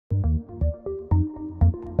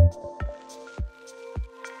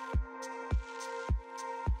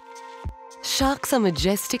Sharks are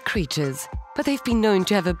majestic creatures, but they've been known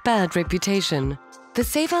to have a bad reputation. The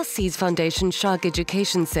Save Our Seas Foundation Shark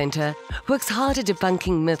Education Centre works hard at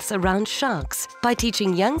debunking myths around sharks by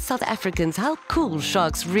teaching young South Africans how cool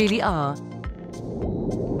sharks really are.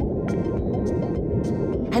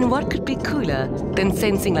 And what could be cooler than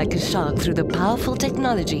sensing like a shark through the powerful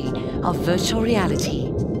technology of virtual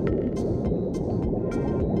reality?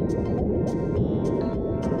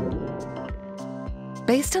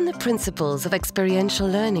 Based on the principles of experiential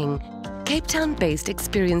learning, Cape Town-based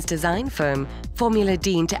experience design firm Formula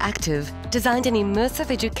D Interactive designed an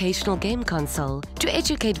immersive educational game console to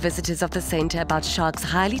educate visitors of the centre about sharks'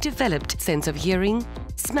 highly developed sense of hearing,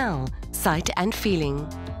 smell, sight and feeling.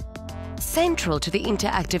 Central to the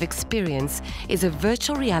interactive experience is a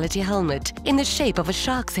virtual reality helmet in the shape of a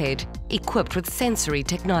shark's head, equipped with sensory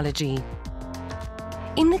technology.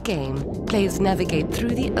 In the game, players navigate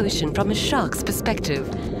through the ocean from a shark's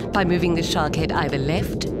perspective by moving the shark head either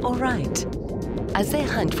left or right. As they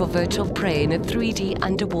hunt for virtual prey in a 3D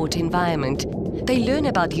underwater environment, they learn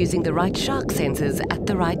about using the right shark sensors at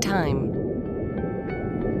the right time.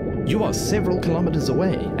 You are several kilometers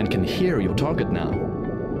away and can hear your target now.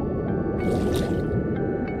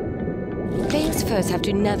 Players first have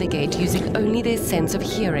to navigate using only their sense of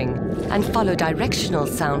hearing and follow directional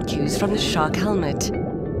sound cues from the shark helmet.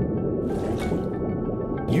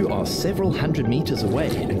 You are several hundred meters away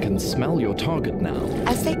and can smell your target now.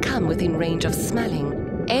 As they come within range of smelling,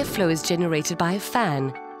 airflow is generated by a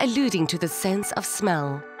fan, alluding to the sense of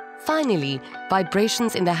smell. Finally,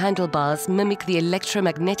 vibrations in the handlebars mimic the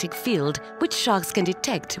electromagnetic field which sharks can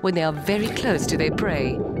detect when they are very close to their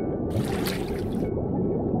prey.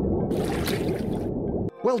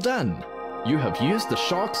 Well done! You have used the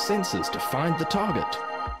shark's sensors to find the target.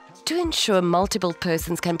 To ensure multiple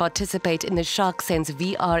persons can participate in the SharkSense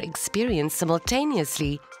VR experience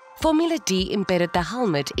simultaneously, Formula D embedded the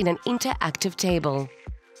helmet in an interactive table.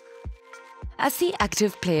 As the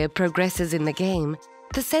active player progresses in the game,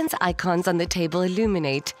 the sense icons on the table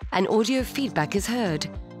illuminate and audio feedback is heard,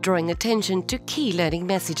 drawing attention to key learning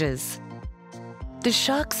messages. The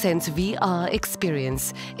SharkSense VR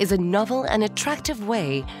experience is a novel and attractive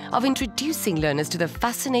way of introducing learners to the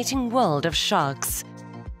fascinating world of sharks.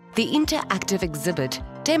 The interactive exhibit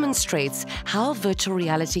demonstrates how virtual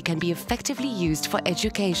reality can be effectively used for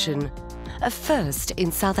education, a first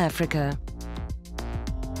in South Africa.